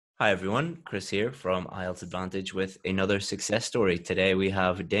Hi everyone, Chris here from IELTS Advantage with another success story. Today we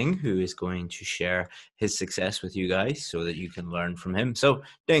have Ding, who is going to share his success with you guys so that you can learn from him. So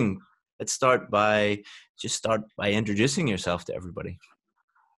Ding, let's start by introducing yourself to everybody.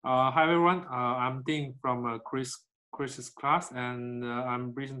 Hi everyone, I'm Dean from Chris's class, and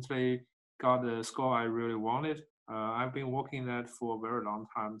I'm recently got the score I really wanted. I've been working that for a very long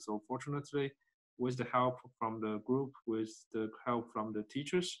time, so fortunately, with the help from the group, with the help from the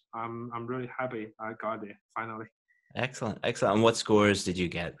teachers, I'm really happy I got it finally. Excellent, excellent. And what scores did you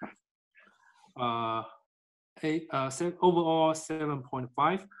get? Uh, overall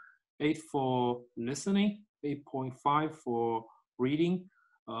 7.5, 8 for listening, 8.5 for reading,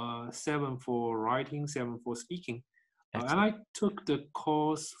 7 for writing, 7 for speaking. And Excellent. I took the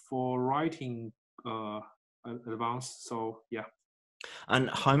course for writing advanced, so yeah. And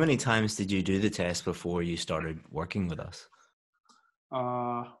how many times did you do the test before you started working with us?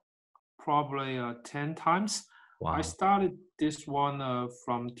 Uh, Probably 10 times. I Wow. started this one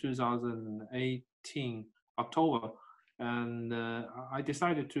from 2018 October, and I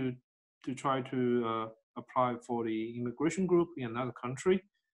decided to try to apply for the immigration group in another country.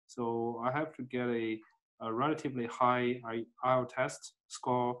 So I have to get a relatively high IELTS test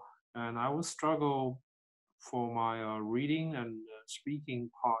score, and I will struggle for my reading and speaking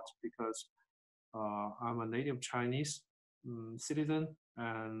part because I'm a native Chinese citizen,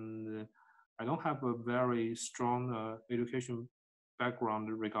 and I don't have a very strong education background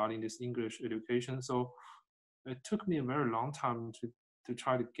regarding this English education. So it took me a very long time to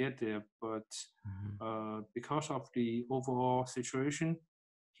try to get there. But Mhm. because of the overall situation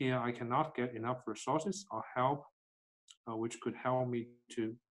here, I cannot get enough resources or help, which could help me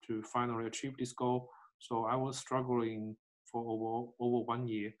to finally achieve this goal. So I was struggling for over 1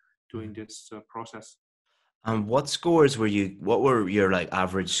 year doing Mhm. this process. And what were your like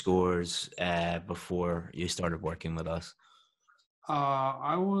average scores before you started working with us?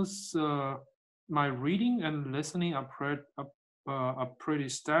 I was my reading and listening are pretty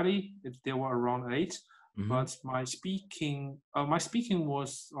steady. They were around 8, Hmm. but my speaking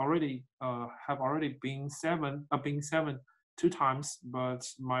was already have already been 7 two times, but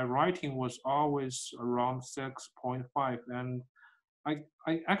my writing was always around 6.5, and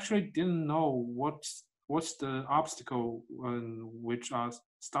I actually didn't know what's the obstacle which are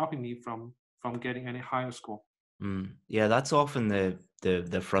stopping me from getting any higher score. Mm. Yeah, that's often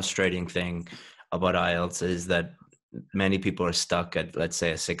the frustrating thing about IELTS is that many people are stuck at, let's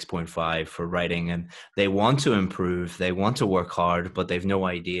say, a 6.5 for writing, and they want to improve, they want to work hard, but they've no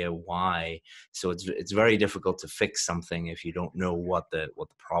idea why. So it's very difficult to fix something if you don't know what the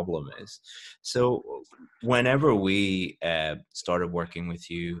problem is. So whenever we started working with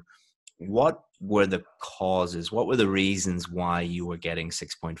you, what were the causes? What were the reasons why you were getting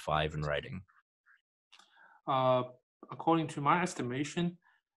 6.5 in writing? Uh, According to my estimation,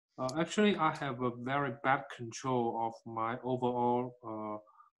 actually, I have a very bad control of my overall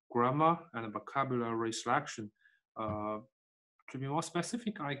grammar and vocabulary selection. Uh, to be more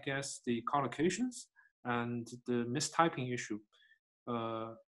specific, I guess the collocations and the mistyping issue.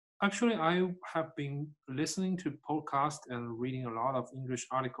 Uh, Actually, I have been listening to podcasts and reading a lot of English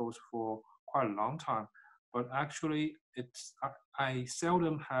articles for quite a long time, but actually, I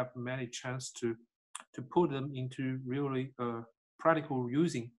seldom have many chance to put them into really practical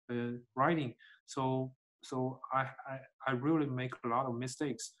using writing. So I really make a lot of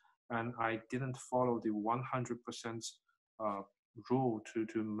mistakes, and I didn't follow the 100% uh, rule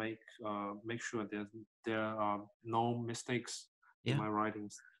to make sure that there are no mistakes in Yeah. my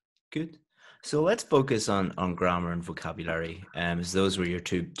writings. Good. So let's focus on grammar and vocabulary, as those were your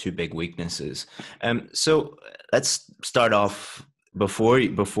two big weaknesses. So let's start off before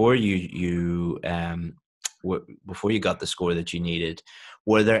you got the score that you needed.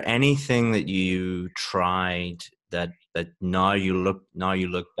 Were there anything that you tried that now you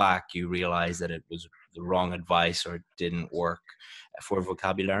look back, you realize that it was the wrong advice or it didn't work for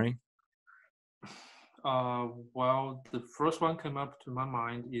vocabulary? Well, the first one came up to my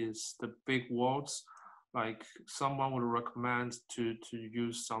mind is the big words. Like someone would recommend to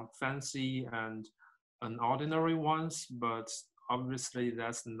use some fancy and unordinary ones, but obviously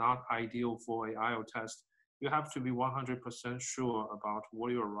that's not ideal for a IELTS test. You have to be 100% sure about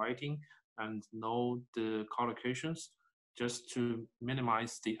what you're writing and know the collocations just to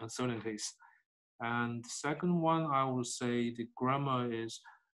minimize the uncertainties. And the second one, I would say the grammar is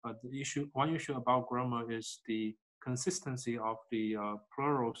the issue. One issue about grammar is the consistency of the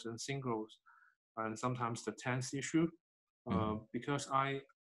plurals and singles, and sometimes the tense issue. Mhm. Because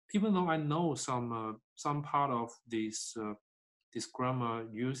even though I know some part of these this grammar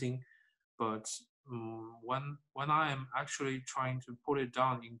using, but when I am actually trying to put it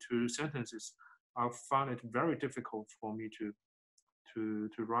down into sentences, I found it very difficult for me to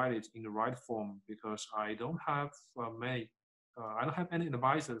write it in the right form because I don't have I don't have any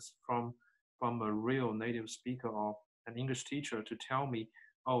advisors from a real native speaker or an English teacher to tell me,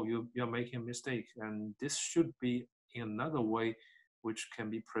 oh, you're making a mistake, and this should be in another way, which can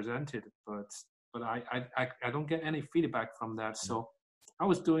be presented. But I don't get any feedback from that. So I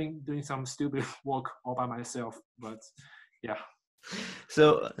was doing some stupid work all by myself. But yeah.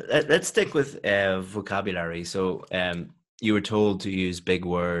 So let's stick with vocabulary. So you were told to use big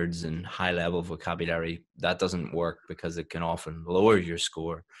words and high level vocabulary. That doesn't work because it can often lower your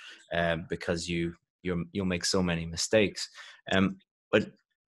score because you'll make so many mistakes. But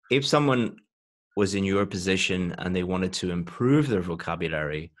if someone was in your position and they wanted to improve their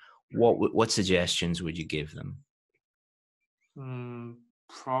vocabulary, what suggestions would you give them?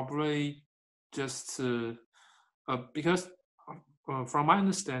 Probably just because from my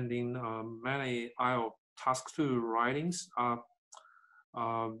understanding, many IELTS task 2 writings are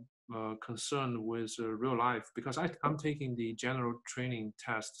uh, concerned with real life because I'm taking the general training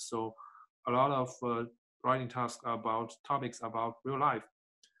test. So a lot of writing tasks about topics about real life.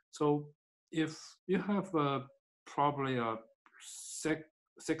 So if you have probably a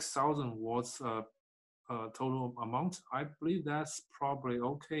 6,000 words total amount, I believe that's probably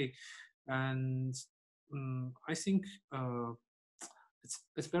okay. And I think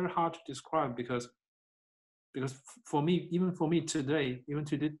it's very hard to describe because for me, even for me today, even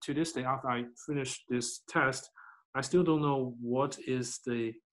to this day, after I finish this test, I still don't know what is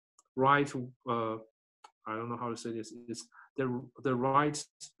the right. I don't know how to say this. It's the right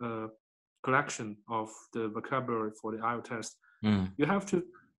uh, collection of the vocabulary for the IELTS test. Mm. You have to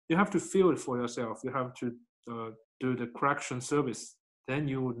you have to feel it for yourself. You have to do the correction service. Then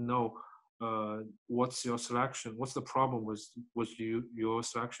you would know what's your selection, what's the problem with your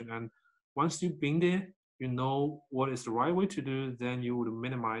selection. And once you've been there, you know what is the right way to do. Then you would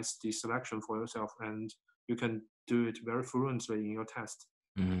minimize the selection for yourself, and you can do it very fluently in your test.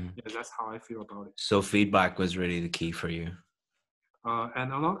 Mm. Yeah, that's how I feel about it. So feedback was really the key for you.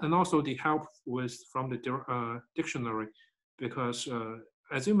 And also the help with from the dictionary, because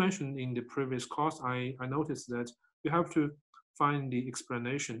as you mentioned in the previous course, I noticed that you have to find the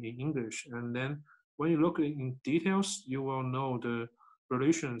explanation in English, and then when you look in details, you will know the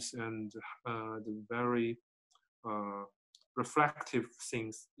relations and the very uh, reflective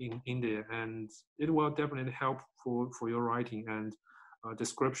things in there, and it will definitely help for your writing and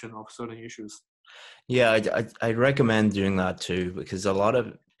description of certain issues. Yeah, I'd recommend doing that too, because a lot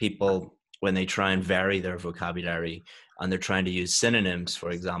of people, when they try and vary their vocabulary and they're trying to use synonyms,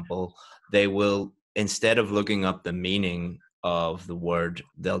 for example, they will, instead of looking up the meaning of the word,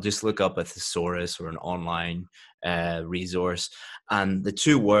 they'll just look up a thesaurus or an online resource. And the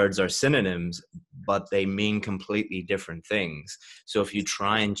two words are synonyms, but they mean completely different things. So if you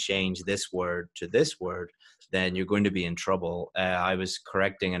try and change this word to this word, then you're going to be in trouble. I was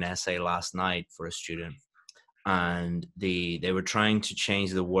correcting an essay last night for a student, and they were trying to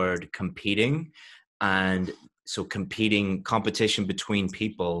change the word competing, and so competing, competition between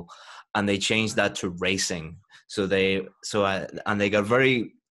people, and they changed that to racing. And they got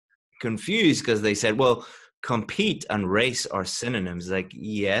very confused because they said, well, compete and race are synonyms. Like,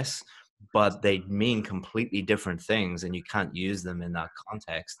 yes, but they mean completely different things, and you can't use them in that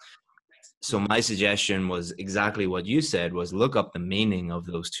context. So Mhm. my suggestion was exactly what you said, was look up the meaning of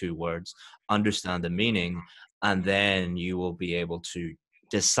those two words, understand the meaning, and then you will be able to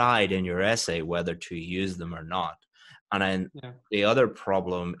decide in your essay whether to use them or not. And then Yeah. the other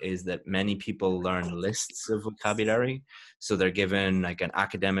problem is that many people learn lists of vocabulary. So they're given like an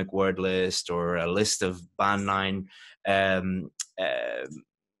academic word list or a list of band 9 um, uh,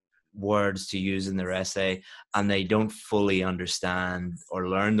 words to use in their essay, and they don't fully understand or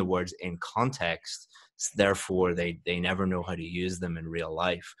learn the words in context. Therefore they never know how to use them in real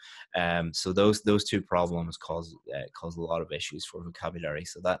life. So those two problems cause a lot of issues for vocabulary.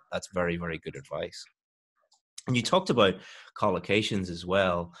 So that's very, very good advice. And you Yeah. talked about collocations as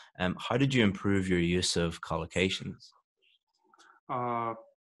well. How did you improve your use of collocations? Uh,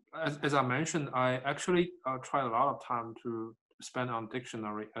 as I mentioned, I actually tried a lot of time to spend on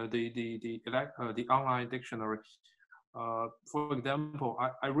dictionary, the online dictionary. For example,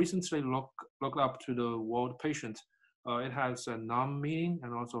 I recently looked up to the word patient. It has a noun meaning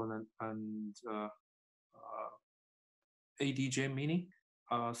and also ADJ meaning.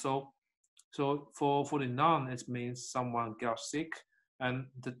 So for the noun, it means someone got sick, and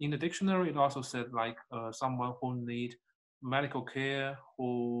in the dictionary it also said like someone who need medical care,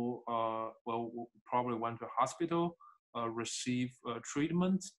 who probably went to hospital, receive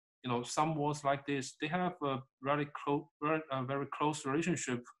treatment. Some words like this, they have a very close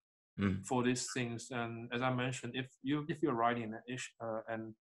relationship Mm. for these things. And as I mentioned, if you're writing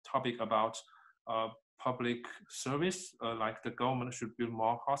an topic about uh, public service, like the government should build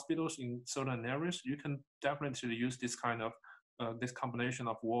more hospitals in certain areas, you can definitely use this kind of this combination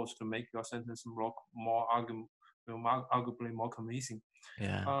of words to make your sentence arguably more convincing.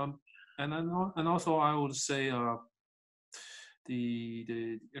 Yeah. Um, and also I would say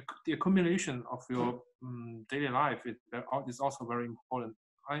the accumulation of your daily life is also very important.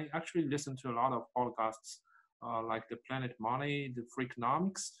 I actually listen to a lot of podcasts like the Planet Money, the Free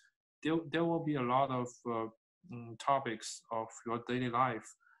Economics. There will be a lot of topics of your daily life.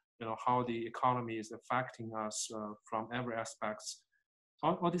 How the economy is affecting us from every aspects.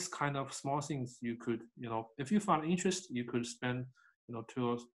 All these kind of small things you could, if you find interest, you could spend,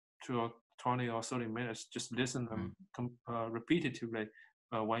 two or 20 or 30 minutes just listen them Mm. repetitively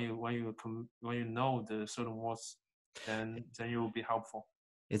when you know the certain words, then you will be helpful.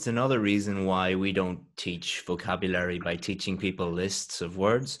 It's another reason why we don't teach vocabulary by teaching people lists of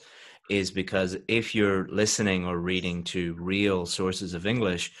words, is because if you're listening or reading to real sources of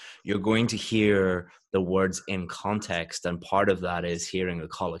English, you're going to hear the words in context, and part of that is hearing the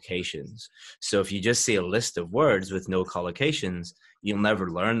collocations. So if you just see a list of words with no collocations, you'll never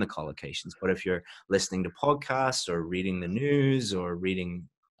learn the collocations. But if you're listening to podcasts or reading the news or reading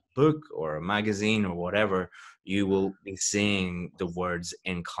a book or a magazine or whatever, you will be seeing the words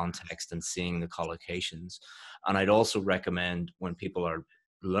in context and seeing the collocations. And I'd also recommend, when people are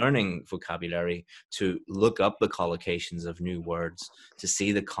learning vocabulary, to look up the collocations of new words to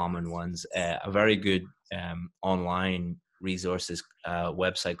see the common ones. A very good online resources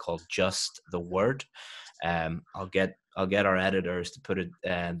website called Just the Word. I'll get our editors to put it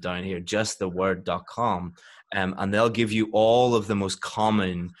down here, justtheword.com, and they'll give you all of the most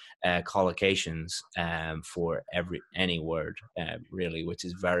common collocations for any word, really, which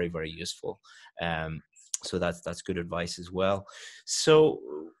is very, very useful. Um, so that's good advice as well. So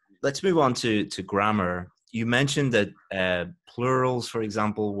let's move on to grammar. You mentioned that plurals, for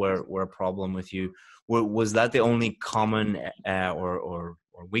example, were a problem with you. Was that the only common or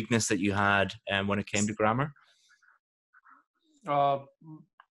weakness that you had when it came to grammar? uh,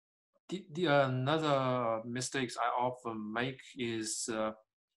 the another mistakes I often make is the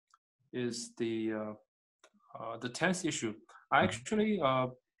tense issue. I Mhm. actually,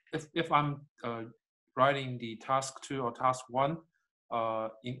 if I'm writing the task 2 or task 1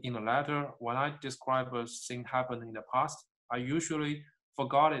 in a letter, when I describe a thing happened in the past, I usually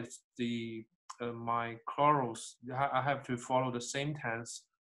forgot it. My plurals, I have to follow the same tense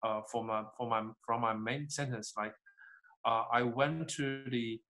from my main sentence. Like I went to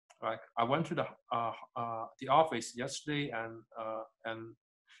the office yesterday, and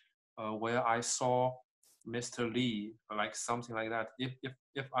where I saw Mr. Lee, like something like that. If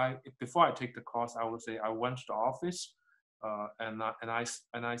before I take the course, I would say I went to the office,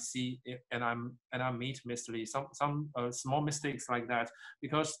 and I see it, and I meet Mr. Lee. Some small mistakes like that,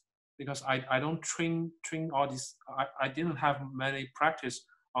 because I don't train all these. I didn't have many practice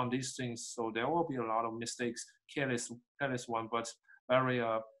on these things, so there will be a lot of mistakes, careless one, but very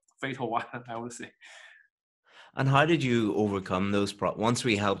fatal one, I would say. And how did you overcome those once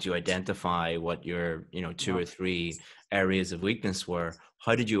we helped you identify what your, two Yeah. or three areas of weakness were?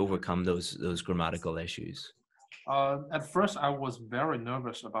 How did you overcome those grammatical issues? At first, I was very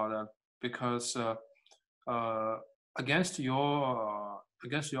nervous about that because uh, against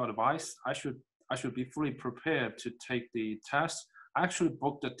your advice, I should be fully prepared to take the test. I actually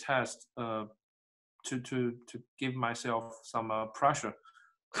booked the test to give myself some pressure.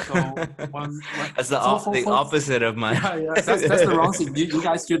 So when That's so the for opposite of my. yeah, that's the wrong thing. You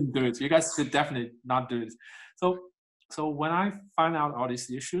guys shouldn't do it. You guys should definitely not do it. So so when I find out all these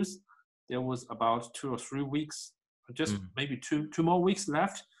issues, there was about 2 or 3 weeks, just Mm, maybe two more weeks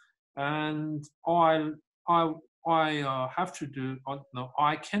left, and I have to do, or no, all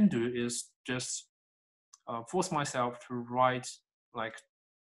I can do is just force myself to write like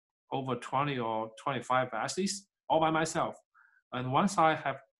over 20 or 25 essays all by myself. And once I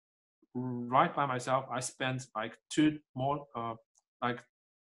have write by myself, I spend like like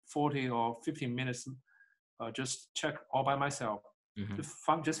 40 or 50 minutes just check all by myself to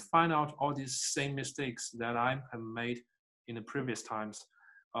mhm. just find out all these same mistakes that I have made in the previous times.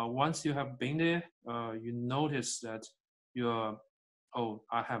 Once you have been there, you notice that you're, oh,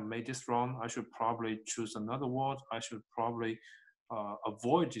 I have made this wrong. I should probably choose another word. I should probably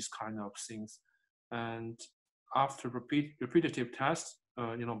avoid these kind of things. And after repetitive tests,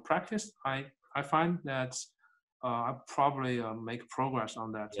 practice, I find that I probably make progress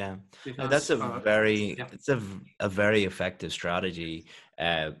on that Yeah, that's because a very yeah, a very effective strategy.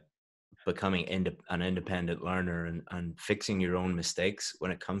 Becoming an independent learner and fixing your own mistakes when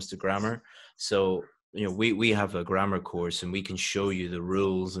it comes to grammar. So, we have a grammar course and we can show you the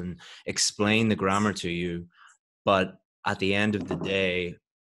rules and explain the grammar to you. But at the end of the day,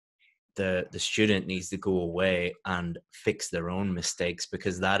 the student needs to go away and fix their own mistakes,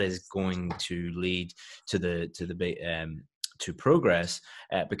 because that is going to lead to to progress.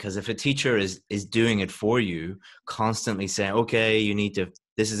 Because if a teacher is doing it for you, constantly saying, okay, you need to,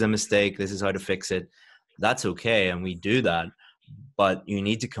 this is a mistake, this is how to fix it, that's okay, and we do that. But you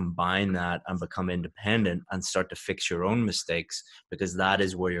need to combine that and become independent and start to fix your own mistakes, because that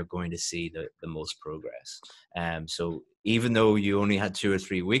is where you're going to see the most progress. So even though you only had 2 or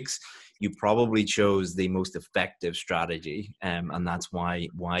 3 weeks, you probably chose the most effective strategy, and that's why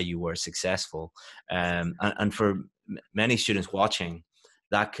you were successful. And for many students watching,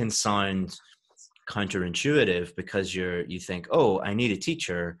 that can sound counterintuitive, because you think, oh, I need a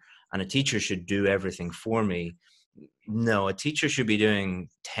teacher and a teacher should do everything for me. No, a teacher should be doing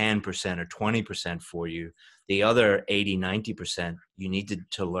 10% or 20% for you. The other 80, 90%, you need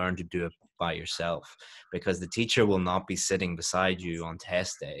to learn to do it by yourself, because the teacher will not be sitting beside you on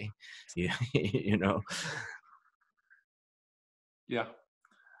test day. You know. yeah,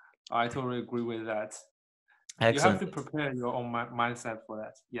 I totally agree with that. You have Excellent. to prepare your own mindset for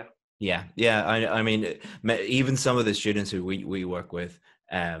that. Yeah, Yeah. I mean, even some of the students who we work with,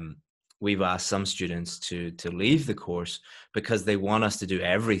 um, we've asked some students to leave the course because they want us to do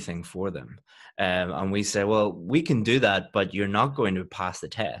everything for them, and we say, well, we can do that, but you're not going to pass the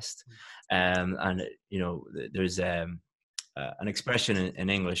test. And there's an expression in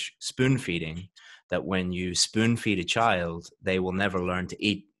English, spoon feeding, that when you spoon feed a child, they will never learn to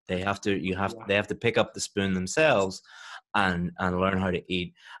eat. yeah, They have to pick up the spoon themselves and learn how to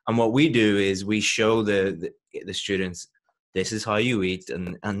eat. And what we do is we show the students, this is how you eat,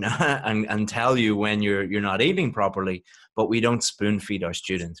 and tell you when you're not eating properly. But we don't spoon feed our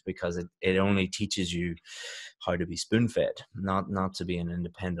students, because it only teaches you how to be spoon fed, not to be an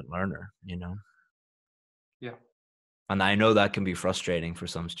independent learner. yeah, And I know that can be frustrating for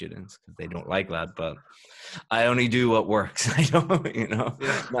some students because they don't like that, but I only do what works. I don't, yeah,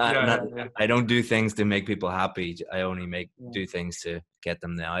 not, yeah, not, yeah, yeah. I don't do things to make people happy. I only Yeah. do things to get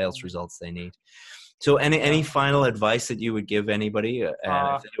them the IELTS results they need. So any Yeah. final advice that you would give anybody, if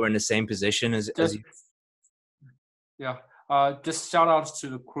they were in the same position as Just you? yeah. Just shout out to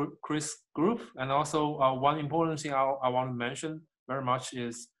the Chris group, and also one important thing I want to mention very much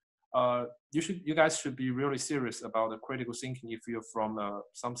is you guys should be really serious about the critical thinking if you're from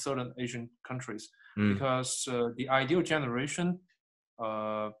some certain Asian countries, Mm, because the ideal generation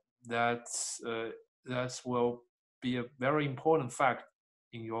uh, that uh, that will be a very important fact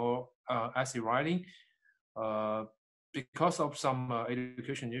in your essay writing. Uh, because of some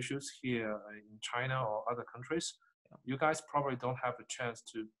education issues here in China or other countries, you guys probably don't have a chance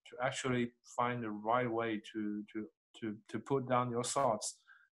to actually find the right way to put down your thoughts.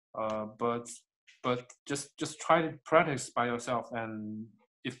 But just try to practice by yourself, and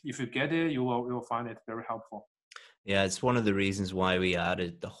if you get it, you will find it very helpful. yeah, it's one of the reasons why we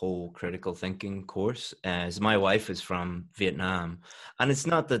added the whole critical thinking course. As my wife is from Vietnam, and it's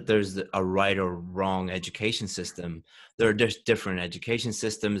not that there's a right or wrong education system. There are just different education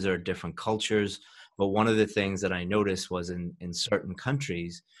systems, there are different cultures. But one of the things that I noticed was in certain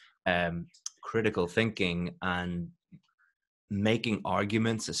countries, um, critical thinking and making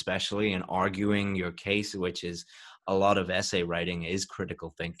arguments, especially, and arguing your case, which is a lot of essay writing is critical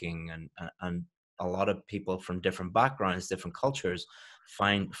thinking, and a lot of people from different backgrounds, different cultures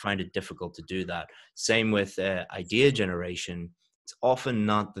find it difficult to do that. Same with idea generation. It's often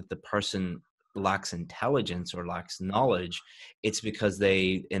not that the person lacks intelligence or lacks knowledge. It's because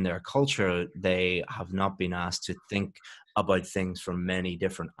they, in their culture, they have not been asked to think about things from many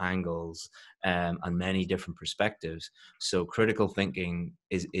different angles, and many different perspectives. So critical thinking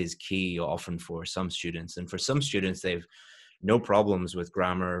is key often for some students, and for some students they've no problems with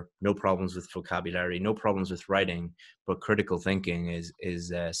grammar, no problems with vocabulary, no problems with writing, but critical thinking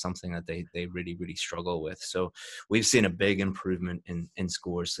is something that they really struggle with. So we've seen a big improvement in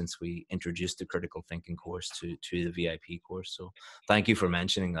scores since we introduced the critical thinking course to the VIP course. So thank you for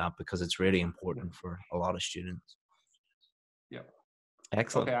mentioning that, because it's really Yeah. important for a lot of students. Yeah.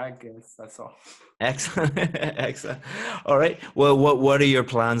 Excellent. Okay, I guess that's all. Excellent. Excellent. All right. Well, what are your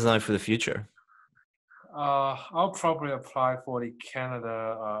plans now for the future? I'll probably apply for the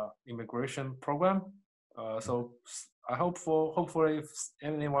Canada immigration program. So I hopefully if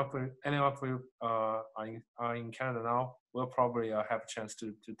anyone are in Canada now, we'll probably have a chance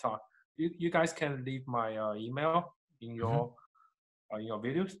to talk. You guys can leave my email in your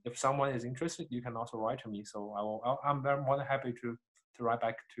videos. If someone is interested, you can also write to me. So I'm very more than happy to write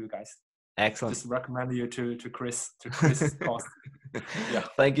back to you guys. Excellent. Just recommend you to Chris course. Yeah.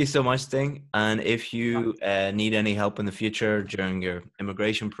 Thank you so much, Ting. And if you need any help in the future during your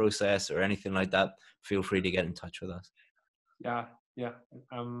immigration process or anything like that, feel free to get in touch with us. Yeah.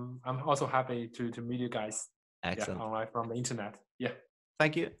 I'm also happy to meet you guys. Excellent. Yeah, online from the internet. Yeah.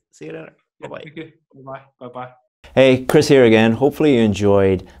 Thank you. See you later. Yeah, Bye-bye. thank you. Bye-bye. Bye-bye. Hey, Chris here again. Hopefully you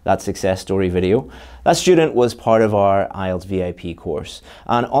enjoyed that success story video. That student was part of our IELTS VIP course.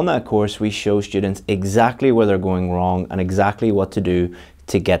 And on that course, we show students exactly where they're going wrong and exactly what to do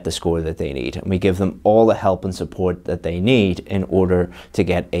to get the score that they need. And we give them all the help and support that they need in order to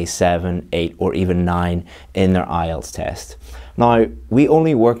get a 7, 8, or even 9 in their IELTS test. Now, we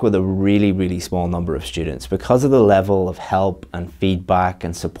only work with a really small number of students. Because of the level of help and feedback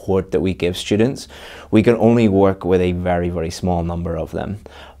and support that we give students, we can only work with a very small number of them.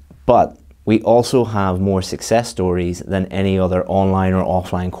 But we also have more success stories than any other online or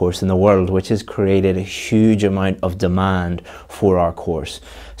offline course in the world, which has created a huge amount of demand for our course.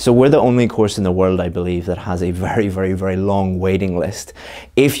 So we're the only course in the world, I believe, that has a very long waiting list.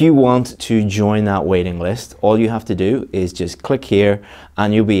 If you want to join that waiting list, all you have to do is just click here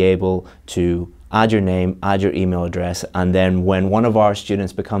and you'll be able to add your name, add your email address, and then when one of our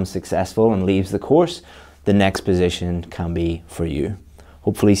students becomes successful and leaves the course, the next position can be for you.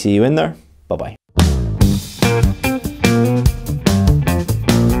 Hopefully see you in there. Bye-bye.